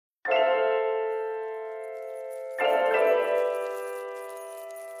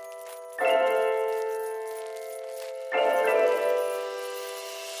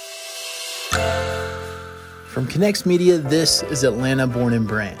From Connects Media, this is Atlanta Born and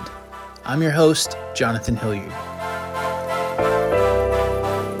Brand. I'm your host, Jonathan Hilliard.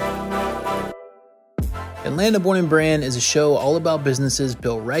 Atlanta Born and Brand is a show all about businesses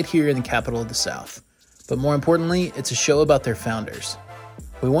built right here in the capital of the South. But more importantly, it's a show about their founders.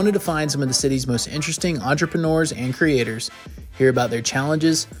 We wanted to find some of the city's most interesting entrepreneurs and creators, hear about their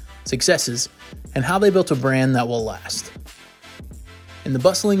challenges, successes, and how they built a brand that will last. In the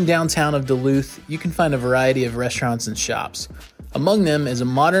bustling downtown of Duluth, you can find a variety of restaurants and shops. Among them is a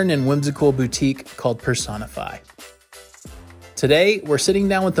modern and whimsical boutique called Personify. Today, we're sitting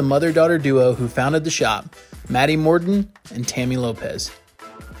down with the mother-daughter duo who founded the shop, Maddie Morden and Tammy Lopez.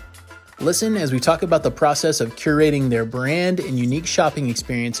 Listen as we talk about the process of curating their brand and unique shopping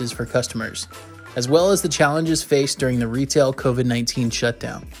experiences for customers, as well as the challenges faced during the retail COVID-19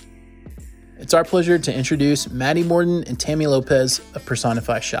 shutdown. It's our pleasure to introduce Maddie Morden and Tammy Lopez of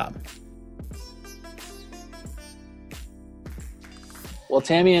Personify Shop. Well,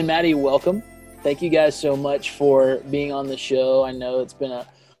 Tammy and Maddie, welcome. Thank you guys so much for being on the show. I know it's been a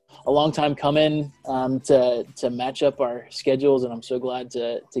long time coming to match up our schedules, and I'm so glad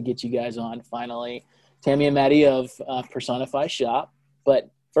to get you guys on finally. Tammy and Maddie of Personify Shop. But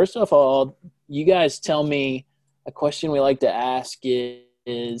first of all, you guys tell me, a question we like to ask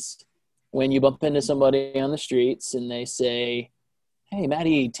is when you bump into somebody on the streets and they say, "Hey,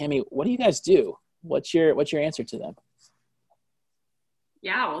 Maddie, Tammy, what do you guys do?" What's your answer to them?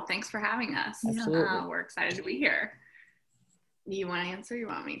 Yeah, well, thanks for having us. Absolutely. We're excited to be here. You want to answer? You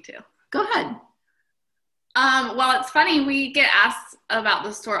want me to? Go ahead. Well, it's funny. We get asked about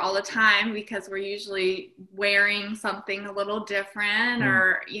the store all the time because we're usually wearing something a little different,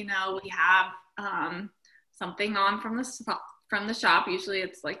 or we have something on from the shop. Usually,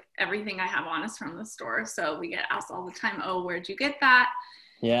 it's like everything I have on is from the store. So we get asked all the time, "Oh, where'd you get that?"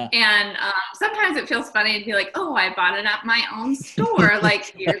 Yeah. And sometimes it feels funny to be like, "Oh, I bought it at my own store." Like,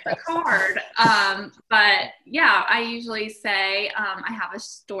 here's the card. But yeah, I usually say I have a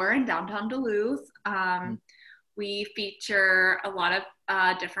store in downtown Duluth. We feature a lot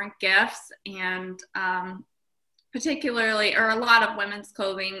of different gifts and particularly, or a lot of women's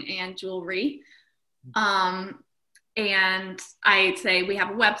clothing and jewelry. And I'd say we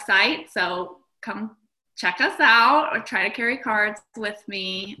have a website, so come check us out or try to carry cards with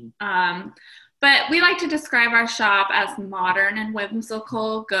me. But we like to describe our shop as modern and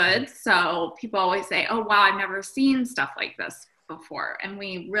whimsical goods. So people always say, "Oh, wow, I've never seen stuff like this before." And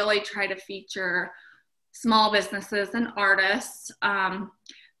we really try to feature small businesses and artists.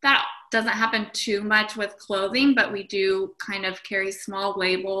 That doesn't happen too much with clothing, but we do kind of carry small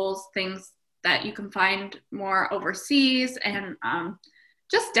labels, things that you can find more overseas, and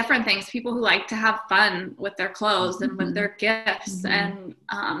just different things, people who like to have fun with their clothes and with their gifts, and,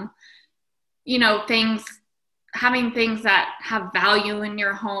 having things that have value in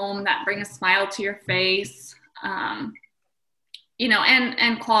your home, that bring a smile to your face, and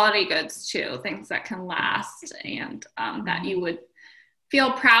quality goods too, things that can last and that you would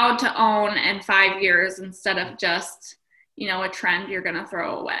feel proud to own in 5 years instead of just, a trend you're going to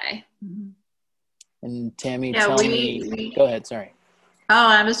throw away. And Tammy, tell me, go ahead, sorry. Oh,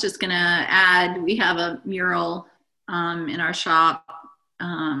 I was just going to add, we have a mural in our shop,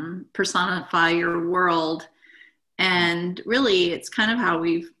 Personify Your World. And really, it's kind of how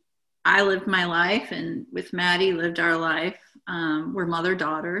I lived my life, and with Maddie lived our life. We're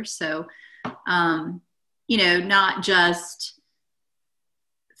mother-daughter. So, not just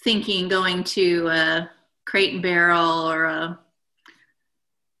going to a Crate and Barrel or a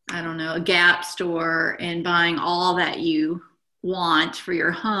Gap store and buying all that you want for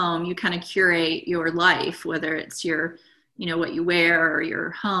your home. You kind of curate your life, whether it's your, what you wear or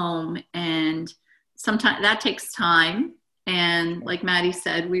your home. And sometimes that takes time. And like Maddie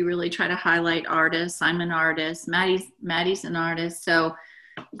said, we really try to highlight artists. I'm an artist. Maddie's an artist. So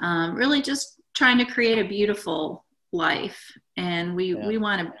really just trying to create a beautiful life. And we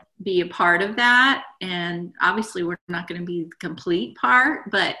want to be a part of that. And obviously we're not going to be the complete part,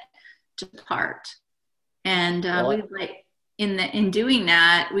 but just part. And we like, in doing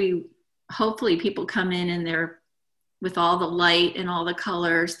that, we hopefully people come in and they're with all the light and all the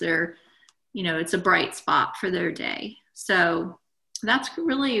colors, they're, it's a bright spot for their day. So that's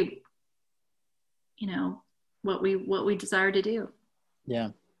really, what we desire to do. Yeah,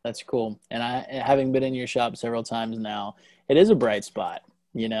 that's cool. And having been in your shop several times now, it is a bright spot.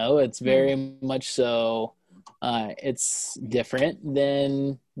 It's very much so. It's different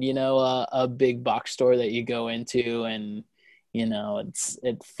than, a big box store that you go into, and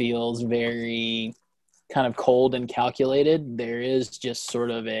it feels very kind of cold and calculated. There is just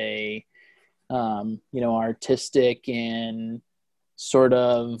sort of a artistic and sort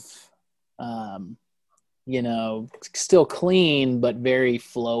of, still clean, but very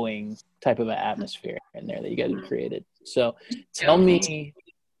flowing type of an atmosphere in there that you guys have created. So tell me,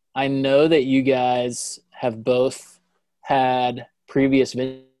 I know that you guys have both had previous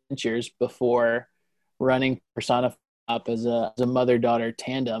ventures before running Persona up as a mother-daughter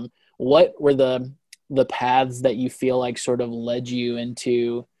tandem. What were the paths that you feel like sort of led you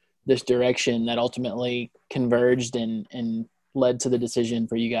into this direction that ultimately converged and led to the decision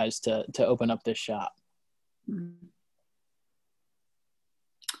for you guys to open up this shop?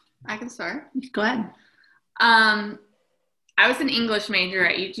 I can start. Go ahead. I was an English major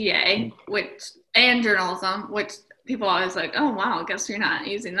at UGA, and journalism, which people always like, oh wow, I guess you're not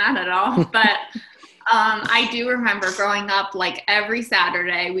using that at all. But I do remember growing up, like every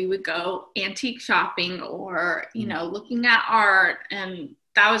Saturday we would go antique shopping or, looking at art. And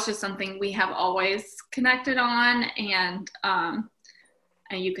that was just something we have always connected on. And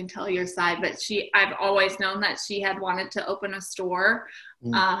you can tell your side, but I've always known that she had wanted to open a store.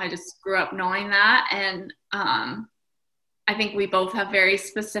 I just grew up knowing that. And I think we both have very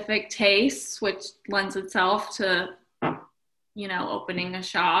specific tastes, which lends itself to, opening a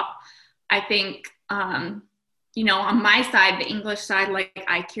shop. I think, on my side, the English side, like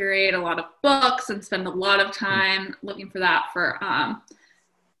I curate a lot of books and spend a lot of time looking for that for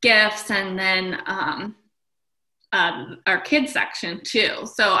gifts, and then our kids section too.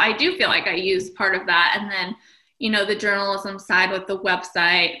 So I do feel like I use part of that. And then, the journalism side with the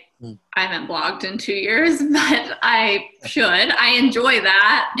website, I haven't blogged in 2 years, but I should. I enjoy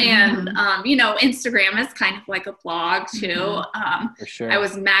that. And, Instagram is kind of like a blog too. For sure. I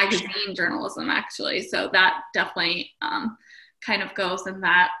was magazine journalism actually. So that definitely kind of goes in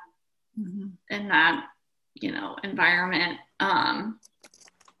that, environment.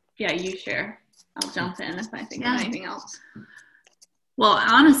 You share. I'll jump in if I think of anything else. Well,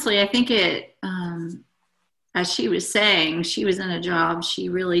 honestly, I think it, as she was saying, she was in a job she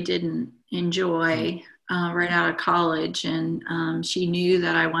really didn't enjoy right out of college. And she knew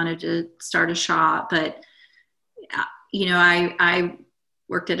that I wanted to start a shop. But, I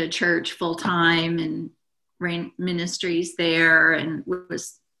worked at a church full time and ran ministries there, and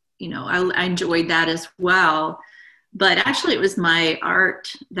was, I enjoyed that as well. But actually, it was my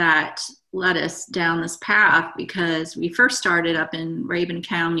art that led us down this path, because we first started up in Rabun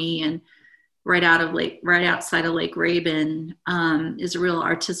County, and right outside of Lake Rabun is a real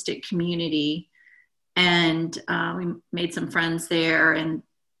artistic community. And we made some friends there, and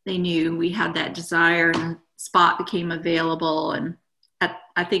they knew we had that desire, and a spot became available. And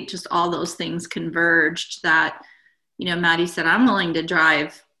I think just all those things converged that, Maddie said, I'm willing to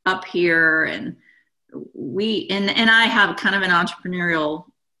drive up here. And I have kind of an entrepreneurial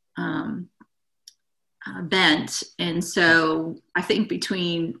bent. And so I think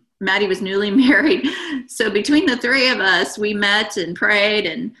Maddie was newly married. So between the three of us, we met and prayed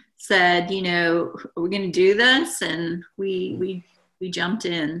and said, are we going to do this? And we jumped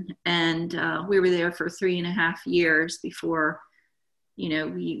in, and we were there for 3.5 years before,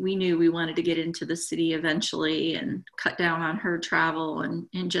 we knew we wanted to get into the city eventually and cut down on her travel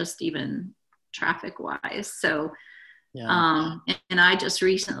and just even traffic wise. So, and I just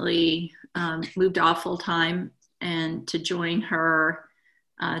recently moved off full time and to join her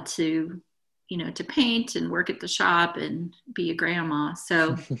to paint and work at the shop and be a grandma.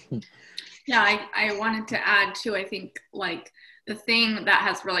 So I wanted to add too, I think like the thing that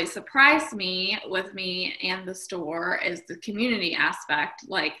has really surprised me with me and the store is the community aspect.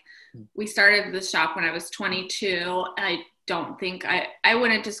 Like we started the shop when I was 22, and I don't think I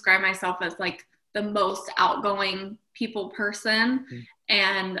wouldn't describe myself as like the most outgoing people person.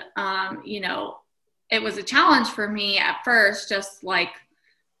 And, it was a challenge for me at first, just like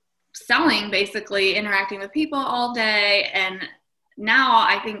selling, basically interacting with people all day. And now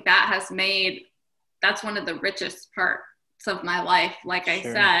I think that's one of the richest parts of my life. Like I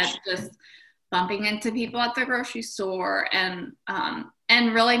said, just bumping into people at the grocery store and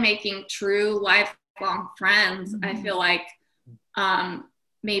really making true lifelong friends. I feel like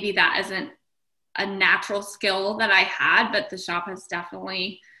maybe that isn't a natural skill that I had, but the shop has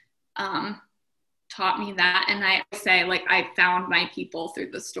definitely taught me that. And I say, like, I found my people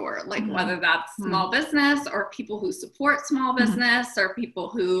through the store, like whether that's small business or people who support small business or people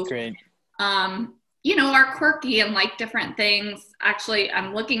who, are quirky and like different things. Actually,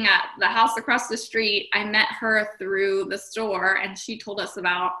 I'm looking at the house across the street. I met her through the store, and she told us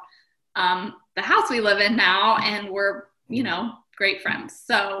about the house we live in now, and we're, great friends.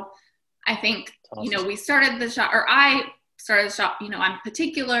 So I think, we started the shop, or I started the shop, I'm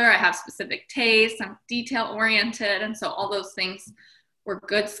particular, I have specific tastes, I'm detail oriented. And so all those things were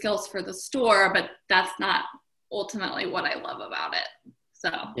good skills for the store, but that's not ultimately what I love about it. So,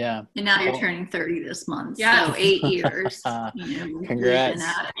 yeah. And now you're turning 30 this month. Yeah. So 8 years. Congrats.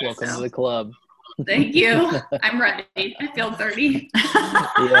 Welcome to the club. Thank you. I'm ready. I feel 30.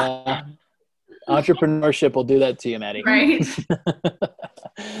 Yeah. Entrepreneurship will do that to you, Maddie. Right.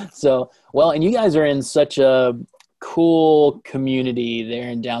 So, well, and you guys are in such a cool community there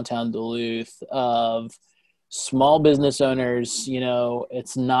in downtown Duluth of small business owners.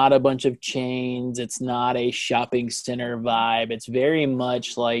 It's not a bunch of chains. It's not a shopping center vibe. It's very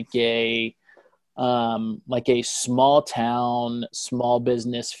much like a small town, small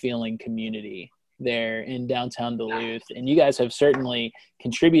business feeling community there in downtown Duluth. And you guys have certainly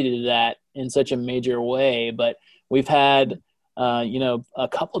contributed to that in such a major way. But we've had, a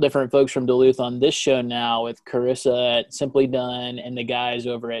couple different folks from Duluth on this show now with Carissa at Simply Done and the guys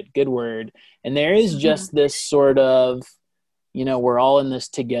over at Good Word. And there is just this sort of, we're all in this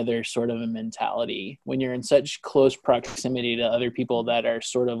together sort of a mentality when you're in such close proximity to other people that are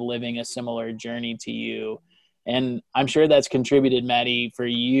sort of living a similar journey to you. And I'm sure that's contributed, Maddie, for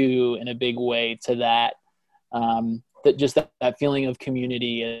you in a big way to that, that feeling of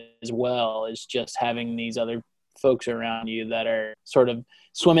community as well as just having these other folks around you that are sort of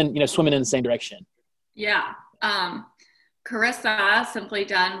swimming in the same direction. Yeah. Carissa, Simply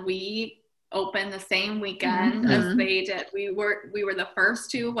Done, we opened the same weekend as they did. We were the first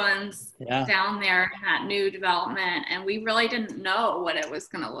two ones down there in that new development, and we really didn't know what it was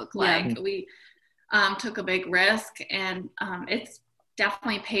going to look like. We took a big risk, and it's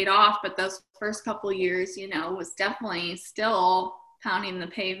definitely paid off, but those first couple of years, was definitely still pounding the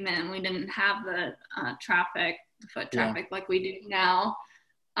pavement. We didn't have the foot traffic like we do now.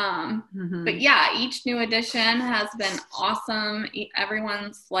 But yeah, each new addition has been awesome.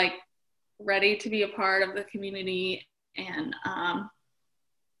 Everyone's like ready to be a part of the community, and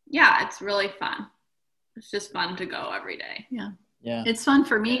it's really fun. It's just fun to go every day. Yeah, it's fun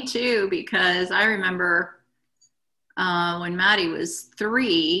for me too, because I remember when Maddie was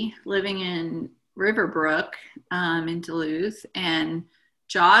 3, living in Riverbrook in Duluth, and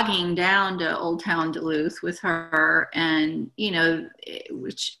jogging down to Old Town Duluth with her, and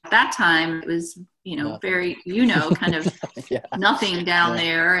which at that time it was very kind of nothing down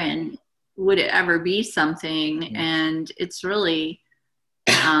there, and would it ever be something? And it's really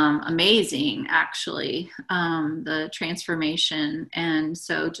amazing, actually, the transformation. And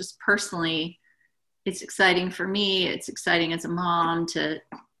so just personally, it's exciting for me. It's exciting as a mom to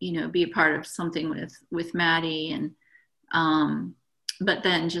be a part of something with Maddie, and but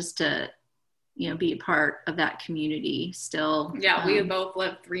then just to be a part of that community still. We both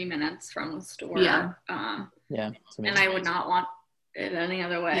live 3 minutes from the store. And I would not want it any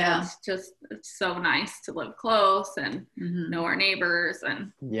other way. It's so nice to live close and know our neighbors.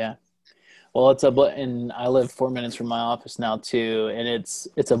 And well, and I live 4 minutes from my office now too, and it's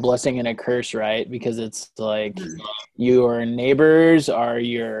a blessing and a curse, right? Because it's like your neighbors are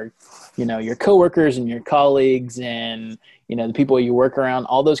your coworkers and your colleagues, and the people you work around.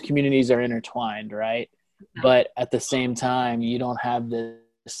 All those communities are intertwined, right? But at the same time, you don't have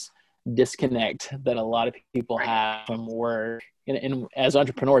this disconnect that a lot of people have from work. And as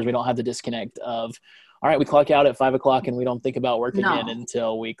entrepreneurs, we don't have the disconnect of, all right, we clock out at 5 o'clock and we don't think about work again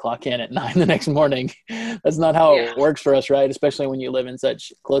until we clock in at 9 the next morning. That's not how it works for us, right? Especially when you live in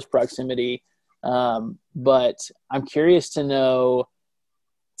such close proximity. But I'm curious to know,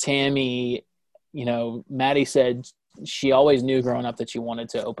 Tammy, Maddie said she always knew growing up that she wanted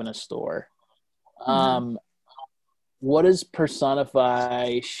to open a store. What does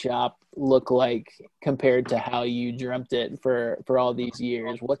Personify Shop look like compared to how you dreamt it for all these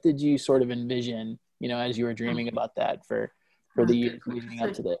years? What did you sort of envision, as you were dreaming about that for the years leading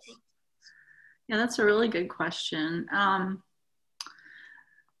up to this? Yeah, that's a really good question. I'm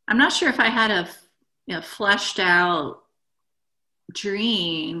not sure if I had a fleshed out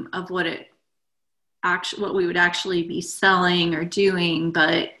dream of what we would actually be selling or doing,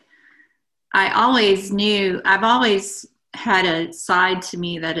 but I've always had a side to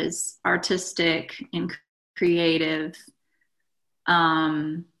me that is artistic and creative.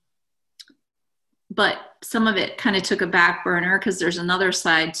 But some of it kind of took a back burner because there's another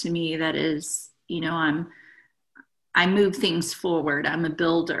side to me that is, I move things forward. I'm a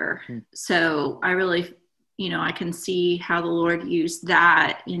builder. So I really, I can see how the Lord used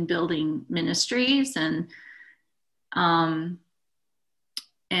that in building ministries, and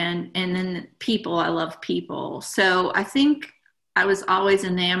then people. I love people. So I think I was always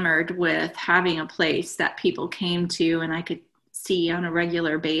enamored with having a place that people came to and I could see on a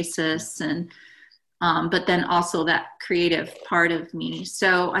regular basis, and but then also that creative part of me.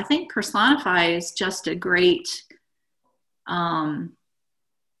 So I think Personify is just a great,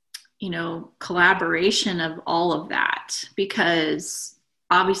 collaboration of all of that, because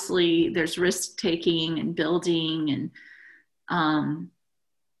obviously there's risk taking and building, and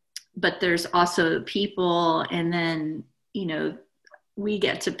but there's also people, and then we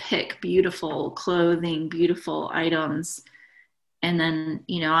get to pick beautiful clothing, beautiful items, and then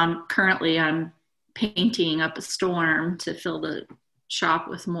I'm painting up a storm to fill the shop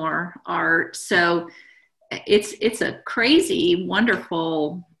with more art. So it's a crazy,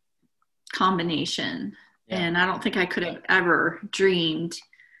 wonderful combination. Yeah. And I don't think I could have ever dreamed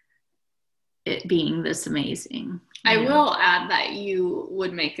it being this amazing. I will add that you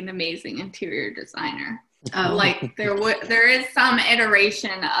would make an amazing interior designer. Like there is some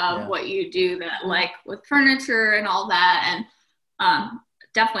iteration of what you do that, like with furniture and all that, and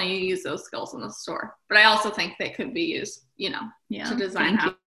definitely you use those skills in the store. But I also think they could be used, to design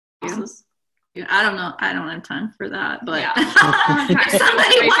houses. I don't know. I don't have time for that, but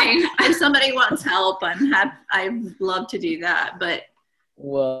if somebody wants help, I'd love to do that. But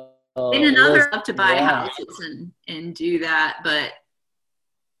I'd love to buy houses and do that. But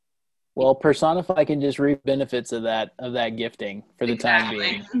Personify can just reap benefits of that gifting for the time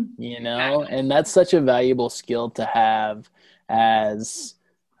being, and that's such a valuable skill to have as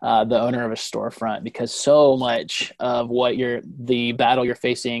the owner of a storefront, because so much of the battle you're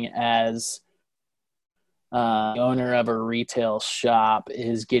facing as the owner of a retail shop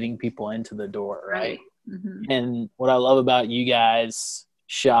is getting people into the door, right? Mm-hmm. And what I love about you guys'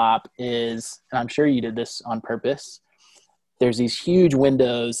 shop is, and I'm sure you did this on purpose, there's these huge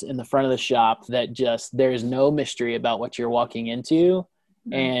windows in the front of the shop that there's no mystery about what you're walking into.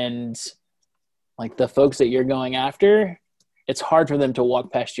 Mm-hmm. And like the folks that you're going after, it's hard for them to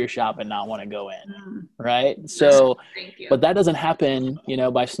walk past your shop and not want to go in. Right. So, but that doesn't happen,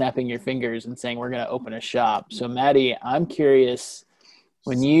 by snapping your fingers and saying, we're going to open a shop. So Maddie, I'm curious,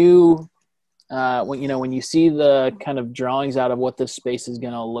 when you see the kind of drawings out of what this space is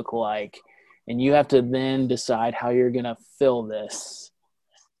going to look like, and you have to then decide how you're going to fill this,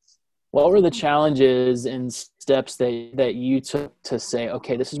 what were the challenges and steps that you took to say,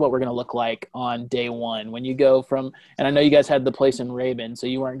 okay, this is what we're going to look like on day one? When you go from, and I know you guys had the place in Rabun, so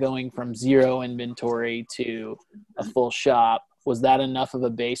you weren't going from zero inventory to a full shop. Was that enough of a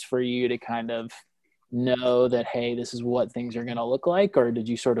base for you to kind of know that, hey, this is what things are going to look like? Or did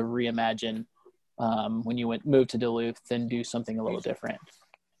you sort of reimagine when you moved to Duluth and do something a little different?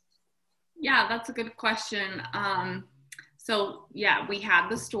 Yeah, that's a good question. So yeah, we had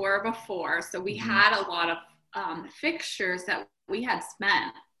the store before, so we had a lot of fixtures that we had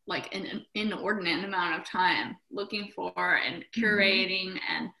spent like an inordinate amount of time looking for and curating,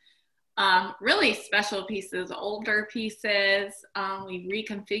 and really special pieces, older pieces. We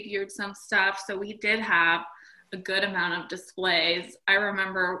reconfigured some stuff, so we did have a good amount of displays. I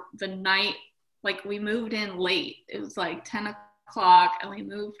remember the night, like we moved in late. It was like 10 o'clock, and we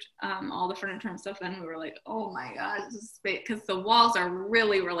moved all the furniture and stuff in. We were like, oh my God, this is space, because the walls are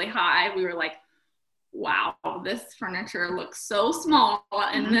really, really high. We were like, wow, this furniture looks so small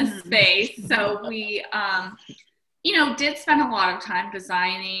in this space. So we, did spend a lot of time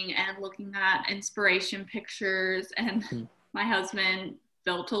designing and looking at inspiration pictures, and my husband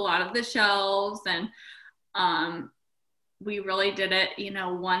built a lot of the shelves, and we really did it,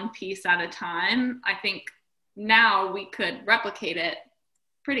 one piece at a time. I think now we could replicate it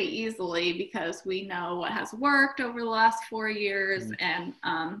pretty easily because we know what has worked over the last 4 years. And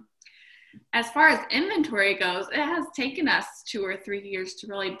as far as inventory goes, it has taken us 2 or 3 years to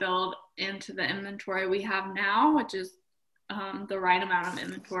really build into the inventory we have now, which is the right amount of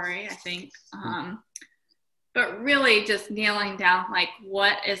inventory, I think. But really just nailing down, like,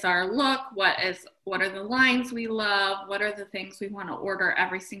 what is our look? What are the lines we love? What are the things we want to order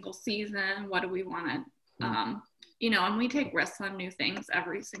every single season? What do we want to and we take risks on new things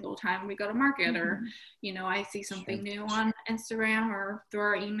every single time we go to market, or, I see something new on Instagram or through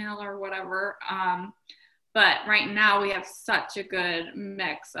our email or whatever. But right now we have such a good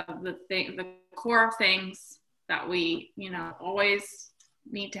mix of the core of things that we, always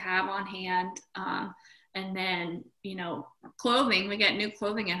need to have on hand. And then, clothing, we get new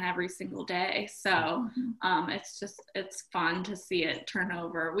clothing in every single day. So it's fun to see it turn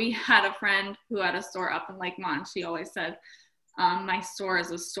over. We had a friend who had a store up in Lakemont. She always said, my store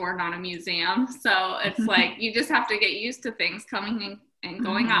is a store, not a museum. So it's like, you just have to get used to things coming in and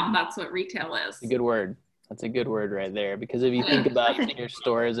going out. That's what retail is. A good word. That's a good word right there, because if you think about your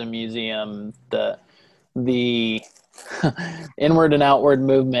store as a museum, the inward and outward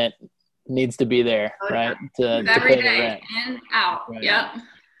movement needs to be there, right? To every pay the day, rent. in, out. Right. Yep.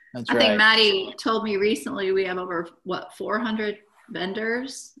 That's I right. think Maddie told me recently we have over 400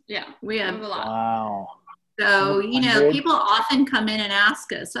 vendors. Yeah, we have a lot. Wow. So, 400? people often come in and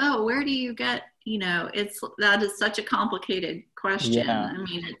ask us, oh, where do you get, that is such a complicated question. Yeah. I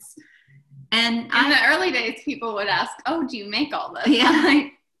mean, in the early days, people would ask, oh, do you make all this? Yeah. I'm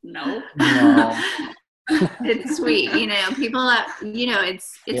like, no. It's sweet. People that,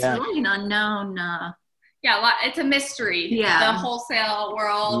 it's really an unknown. It's a mystery. Yeah. The wholesale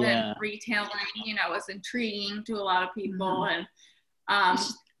world and retailing, is intriguing to a lot of people. And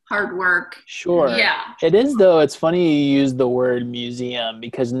hard work. Sure. Yeah. It is, though. It's funny you use the word museum,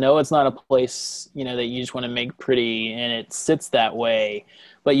 because no, it's not a place, that you just want to make pretty and it sits that way.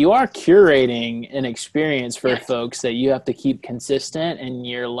 But you are curating an experience for folks that you have to keep consistent, and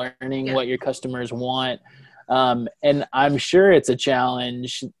you're learning what your customers want. And I'm sure it's a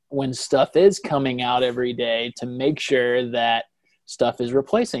challenge when stuff is coming out every day to make sure that stuff is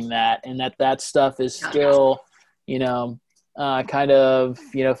replacing that, and that stuff is still, kind of,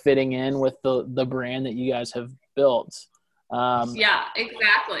 fitting in with the brand that you guys have built. Yeah,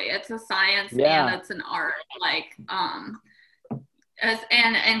 exactly. It's a science and it's an art. Like,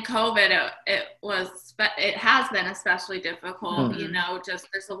 and COVID, it has been especially difficult. Just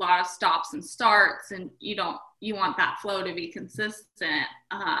there's a lot of stops and starts, and you want that flow to be consistent.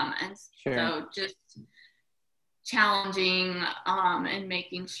 And so just challenging and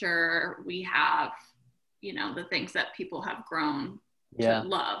making sure we have, the things that people have grown to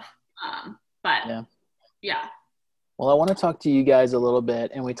love. Well, I want to talk to you guys a little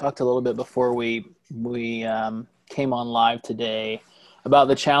bit, and we talked a little bit before we came on live today about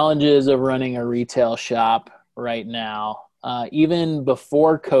the challenges of running a retail shop right now. Even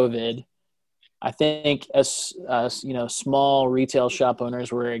before COVID, I think as small retail shop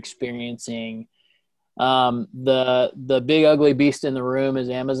owners were experiencing the big ugly beast in the room is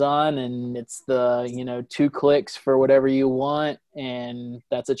Amazon, and it's the 2 clicks for whatever you want, and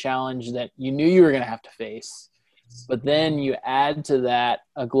that's a challenge that you knew you were going to have to face. But then you add to that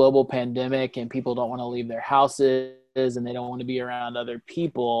a global pandemic, and people don't want to leave their houses, and they don't want to be around other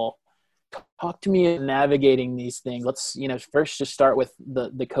people. Talk to me about navigating these things. Let's first just start with the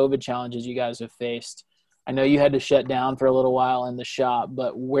COVID challenges you guys have faced. I know you had to shut down for a little while in the shop,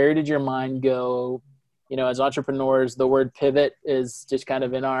 but where did your mind go? As entrepreneurs, the word pivot is just kind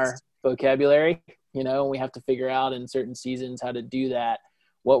of in our vocabulary. We have to figure out in certain seasons how to do that.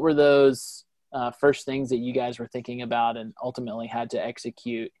 What were those first things that you guys were thinking about and ultimately had to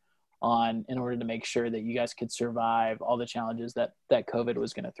execute on in order to make sure that you guys could survive all the challenges that COVID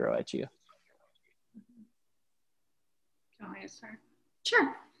was going to throw at you? Do you want me to start?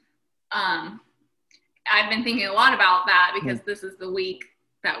 Sure. I've been thinking a lot about that because this is the week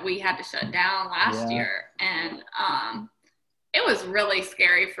that we had to shut down last year. And it was really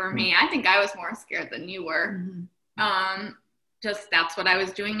scary for me. I think I was more scared than you were. Just that's what I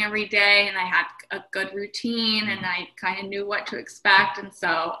was doing every day, and I had a good routine, and I kind of knew what to expect. And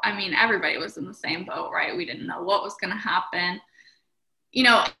so, I mean, everybody was in the same boat, right? We didn't know what was going to happen,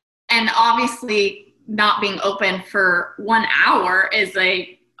 and obviously not being open for 1 hour is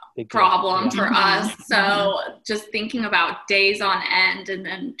a big problem for us. So just thinking about days on end and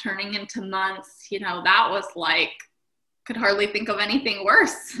then turning into months, that was like, could hardly think of anything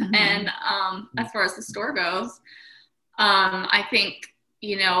worse. And as far as the store goes, I think,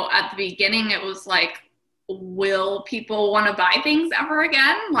 at the beginning it was like, will people want to buy things ever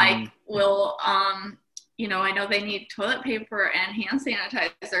again? Like, will, I know they need toilet paper and hand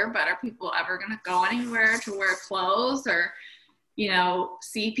sanitizer, but are people ever going to go anywhere to wear clothes or,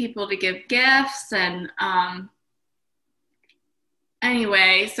 see people to give gifts? And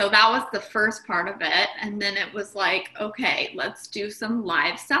anyway, so that was the first part of it. And then it was like, okay, let's do some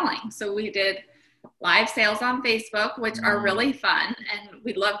live selling. So we did live sales on Facebook, which are really fun, and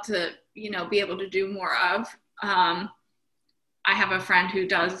we'd love to, be able to do more of. I have a friend who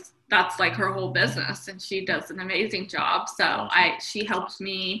that's like her whole business, and she does an amazing job. So she helped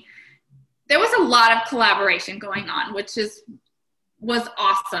me. There was a lot of collaboration going on, which was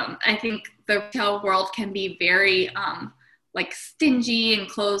awesome. I think the retail world can be very like stingy and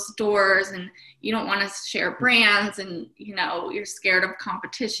closed doors, and you don't want to share brands, and you're scared of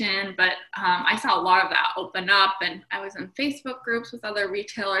competition. But I saw a lot of that open up, and I was in Facebook groups with other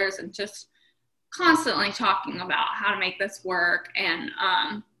retailers and just constantly talking about how to make this work. And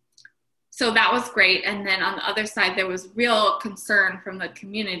so that was great. And then on the other side, there was real concern from the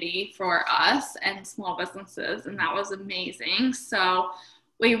community for us and small businesses, and that was amazing. So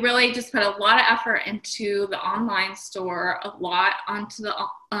we really just put a lot of effort into the online store, a lot onto the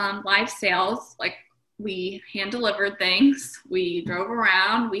live sales. Like, we hand delivered things, we drove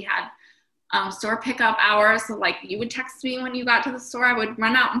around, we had store pickup hours. So like, you would text me when you got to the store, I would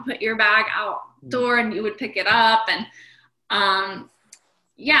run out and put your bag outdoor and you would pick it up. And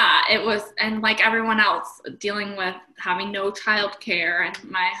yeah, it was, and like everyone else, dealing with having no childcare, and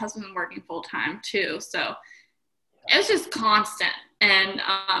my husband working full time too. So it was just constant. And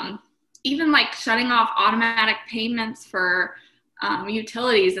even like shutting off automatic payments for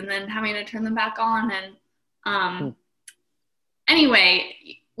utilities and then having to turn them back on. And anyway,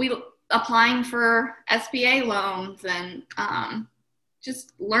 we applying for SBA loans and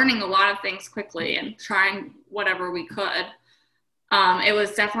just learning a lot of things quickly and trying whatever we could. It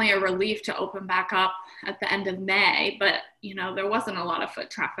was definitely a relief to open back up at the end of May, but you know, there wasn't a lot of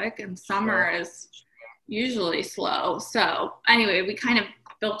foot traffic, and summer is usually slow. So anyway, we kind of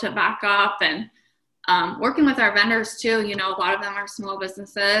built it back up, and working with our vendors too. You know, a lot of them are small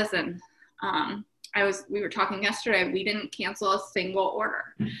businesses, and we were talking yesterday, we didn't cancel a single order.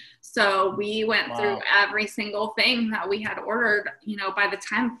 So we went through every single thing that we had ordered. You know, by the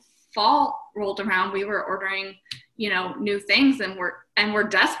time fall rolled around, we were ordering, you know, new things, and we're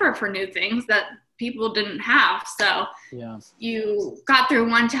desperate for new things that people didn't have. So you got through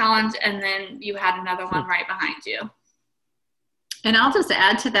one challenge and then you had another one right behind you. And I'll just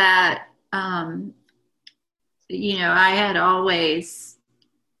add to that, you know, I had always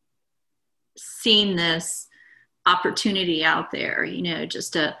seen this opportunity out there, you know,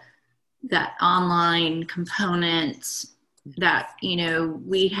 just that online component that, you know,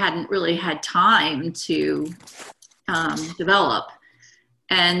 we hadn't really had time to develop.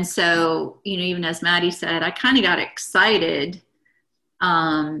 And so, you know, even as Maddie said, I kind of got excited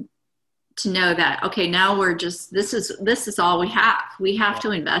to know that, okay, now we're just, this is all we have. We have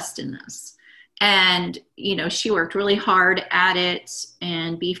to invest in this. And, you know, she worked really hard at it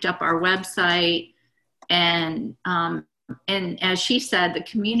and beefed up our website. And as she said, the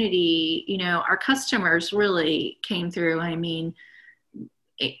community, you know, our customers really came through. I mean,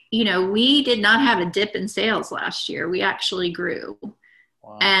 you know, we did not have a dip in sales last year. We actually grew.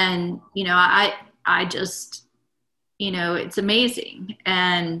 Wow. And, you know, I just, you know, it's amazing.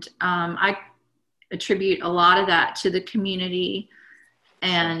 And I attribute a lot of that to the community,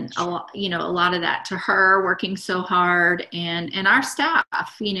 and a lot of that to her working so hard, and our staff.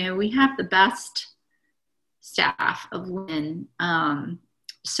 You know, we have the best staff of women.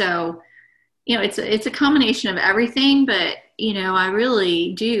 So, you know, it's a combination of everything, but, you know, I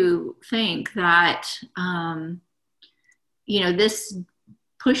really do think that, you know, this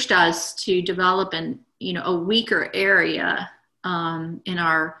pushed us to develop a weaker area in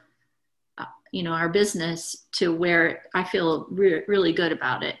our, you know, our business to where I feel really good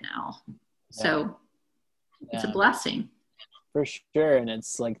about it now. Yeah. So it's a blessing. For sure. And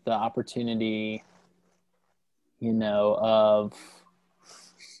it's like the opportunity, you know, of,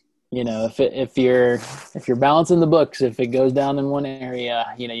 you know, if you're balancing the books, if it goes down in one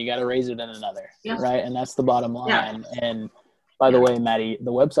area, you know, you got to raise it in another. Yeah. Right. And that's the bottom line. Yeah. And by the way, Maddie,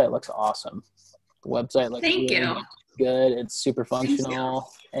 the website looks awesome. The website looks really good. It's super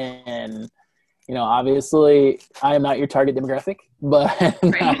functional. And, you know, obviously I am not your target demographic, but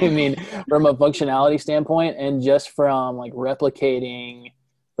I mean, from a functionality standpoint and just from like replicating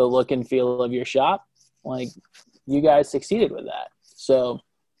the look and feel of your shop, like you guys succeeded with that. So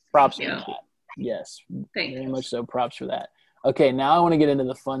props for that. Yes. Very much so. Props for that. Okay. Now I want to get into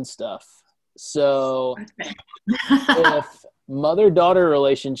the fun stuff. So if mother-daughter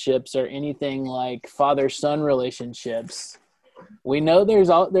relationships are anything like father-son relationships, we know there's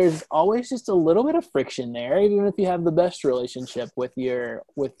always just a little bit of friction there, even if you have the best relationship with your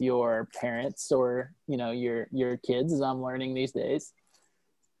parents or, you know, your kids, as I'm learning these days.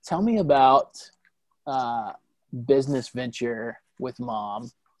 Tell me about business venture with mom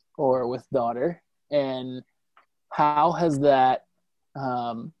or with daughter, and how has that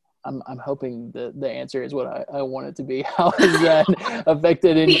I'm hoping the answer is what I want it to be. How has that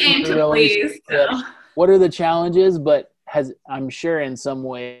affected in your relationship? What are the challenges? But I'm sure in some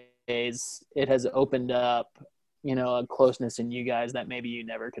ways it has opened up, you know, a closeness in you guys that maybe you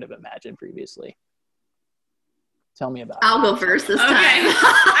never could have imagined previously. Tell me about it. I'll go first this time.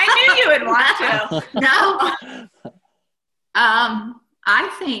 I knew you would want to. No.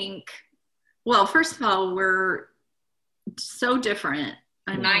 I think, well, first of all, we're so different.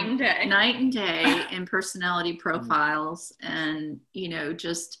 Night and day in personality profiles, and, you know,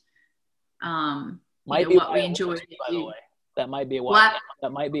 just Might be what why we it enjoy works, to by the do. way. That might be why. What?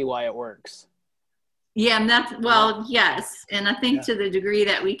 That might be why it works. Yeah, and that's, well, yes. And I think Yeah. to the degree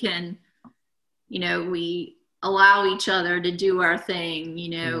that we can, we allow each other to do our thing,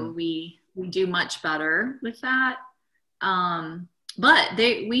 we do much better with that. But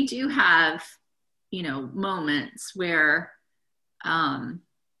we do have, moments where,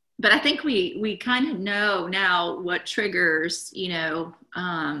 but I think we kind of know now what triggers,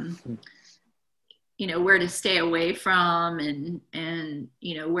 where to stay away from and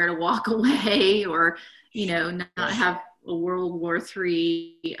where to walk away or, not have a World War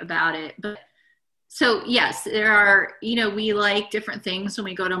III about it. But so yes, there are, we like different things when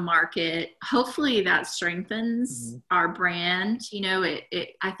we go to market. Hopefully that strengthens our brand.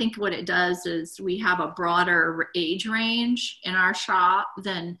 I think what it does is we have a broader age range in our shop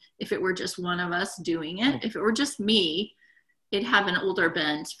than if it were just one of us doing it. If it were just me, it'd have an older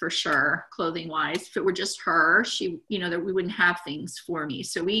bent for sure, clothing wise. If it were just her, she, that we wouldn't have things for me.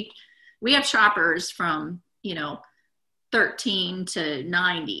 So we have shoppers from, 13 to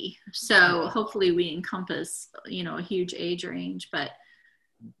 90. So hopefully we encompass, a huge age range, but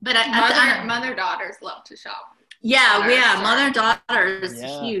mother daughters love to shop. Mother-daughter is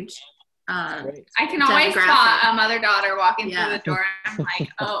huge. I can always spot a mother-daughter walking through the door. I'm like,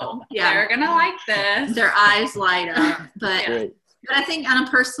 oh, they're going to like this. Their eyes light up. But I think on a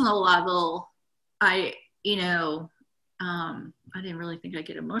personal level, I didn't really think I'd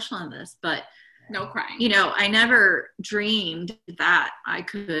get emotional on this, but no crying. I never dreamed that I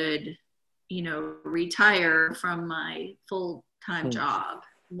could, retire from my full-time job,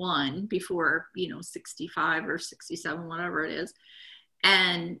 before, 65 or 67, whatever it is.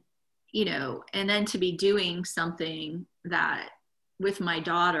 And, and then to be doing something that with my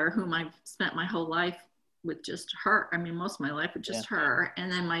daughter, whom I've spent my whole life with just her. I mean, most of my life with just her. And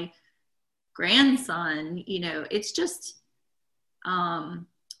then my grandson, it's just,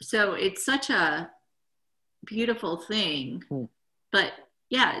 so it's such a beautiful thing, but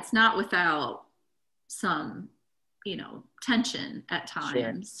it's not without some, tension at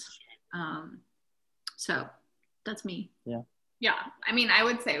times. So that's me. Yeah. I mean, I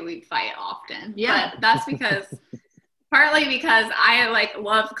would say we fight often, but that's because partly because I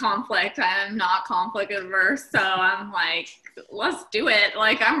love conflict. I'm not conflict averse. So I'm like, let's do it.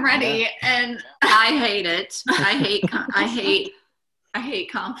 I'm ready. And I hate it. I hate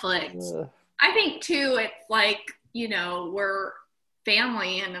conflict. I think too, it's we're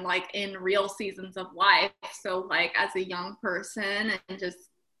family and in real seasons of life. So as a young person and just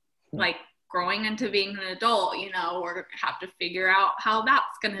growing into being an adult, we have to figure out how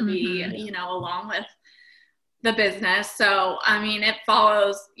that's going to be, along with the business. So, I mean, it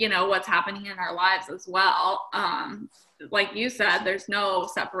follows, what's happening in our lives as well. Like you said, there's no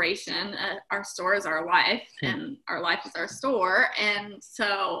separation. Our store is our life and our life is our store. And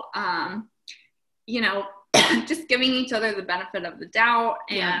so, just giving each other the benefit of the doubt.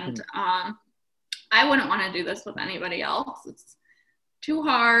 And I wouldn't want to do this with anybody else. It's too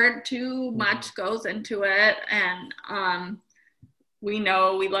hard, too much goes into it. And we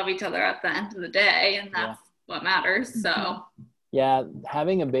know we love each other at the end of the day, and that's what matters. So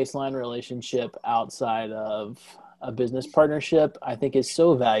having a baseline relationship outside of a business partnership, I think is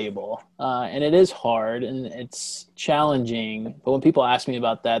so valuable. And it is hard and it's challenging. But when people ask me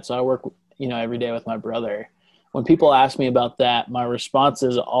about that, so I work, every day with my brother. When people ask me about that, my response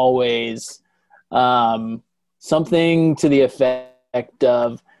is always something to the effect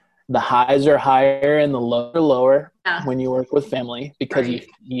of the highs are higher and the lows are lower when you work with family, because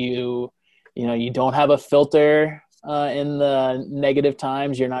you don't have a filter in the negative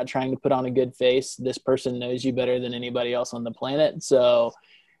times. You're not trying to put on a good face. This person knows you better than anybody else on the planet. So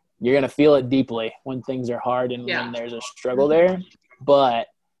you're going to feel it deeply when things are hard and when there's a struggle there. But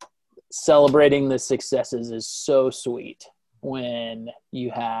celebrating the successes is so sweet when you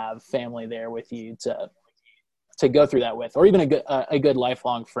have family there with you to go through that with, or even a good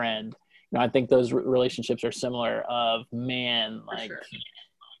lifelong friend. I think those relationships are similar of, man,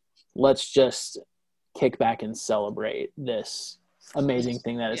 let's just kick back and celebrate this amazing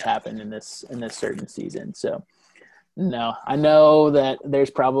thing that has happened in this certain season. So no, I know that there's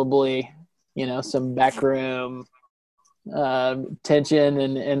probably, some backroom tension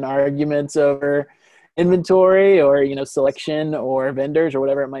and arguments over inventory or, selection or vendors or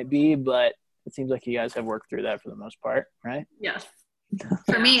whatever it might be, but it seems like you guys have worked through that for the most part, right? Yes.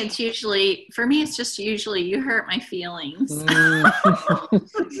 For me, it's just usually you hurt my feelings. Yeah.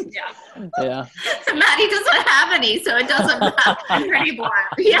 Maddie doesn't have any, so it doesn't matter. I'm pretty blunt.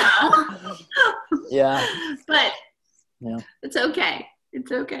 Yeah. But it's okay. It's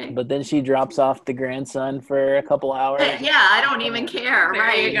okay. But then she drops off the grandson for a couple hours. Yeah, I don't even care. There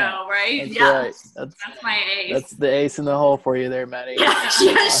Right. you go, right? That's Yeah. right. That's my ace. That's the ace in the hole for you there, Maddie. Yeah,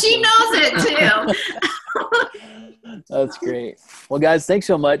 she knows it too. That's great. Well, guys, thanks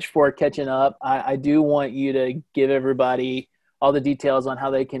so much for catching up. I do want you to give everybody all the details on how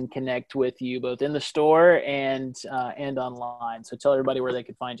they can connect with you, both in the store and online. So tell everybody where they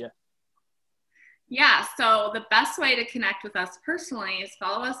can find you. Yeah, so the best way to connect with us personally is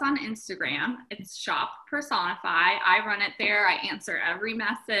follow us on Instagram. It's Shop Personify. I run it there. I answer every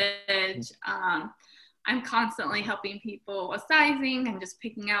message. I'm constantly helping people with sizing and just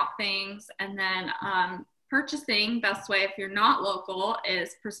picking out things. And then purchasing, best way if you're not local,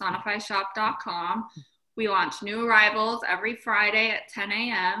 is personifyshop.com. We launch new arrivals every Friday at 10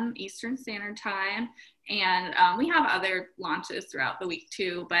 a.m. Eastern Standard Time. And we have other launches throughout the week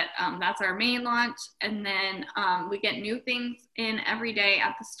too, but that's our main launch. And then we get new things in every day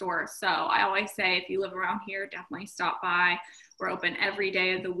at the store. So I always say, if you live around here, definitely stop by. We're open every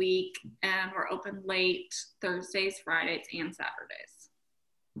day of the week, and we're open late Thursdays, Fridays, and Saturdays.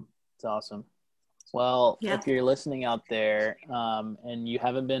 It's awesome. Well, Yeah. if you're listening out there and you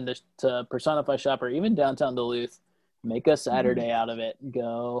haven't been to Personify Shop or even downtown Duluth, make a Saturday out of it.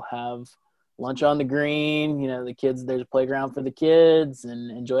 Go have lunch on the green. You know, the kids, there's a playground for the kids, and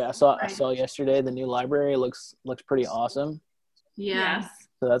enjoy. I saw yesterday the new library looks pretty awesome. Yeah. Yes.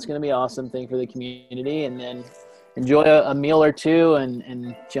 So that's going to be an awesome thing for the community. And then enjoy a meal or two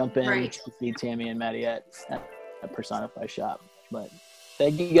and jump in Right. to see Tammy and Maddie at Personify Shop. But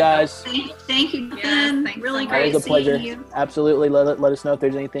thank you guys. Thank you, Yes, Ben. thanks Really so much. great It was a pleasure. seeing you. Absolutely. Let us know if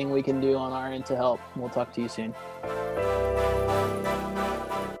there's anything we can do on our end to help. We'll talk to you soon.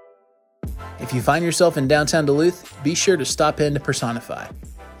 If you find yourself in downtown Duluth, be sure to stop in to Personify.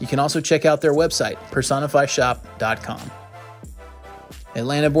 You can also check out their website, personifyshop.com.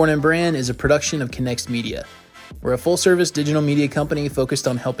 Atlanta Born and Brand is a production of Connext Media. We're a full-service digital media company focused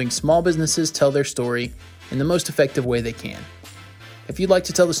on helping small businesses tell their story in the most effective way they can. If you'd like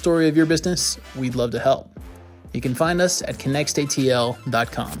to tell the story of your business, we'd love to help. You can find us at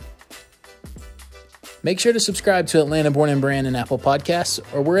connextatl.com. Make sure to subscribe to Atlanta Born and Brand in Apple Podcasts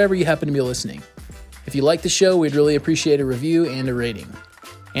or wherever you happen to be listening. If you like the show, we'd really appreciate a review and a rating.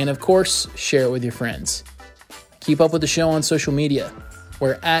 And of course, share it with your friends. Keep up with the show on social media.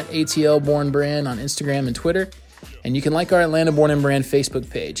 We're at ATL Born Brand on Instagram and Twitter, and you can like our Atlanta Born and Brand Facebook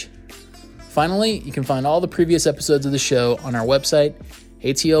page. Finally, you can find all the previous episodes of the show on our website,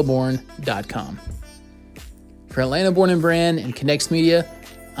 atlborn.com. For Atlanta Born and Brand and Connext Media,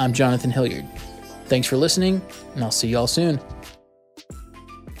 I'm Jonathan Hilliard. Thanks for listening, and I'll see y'all soon.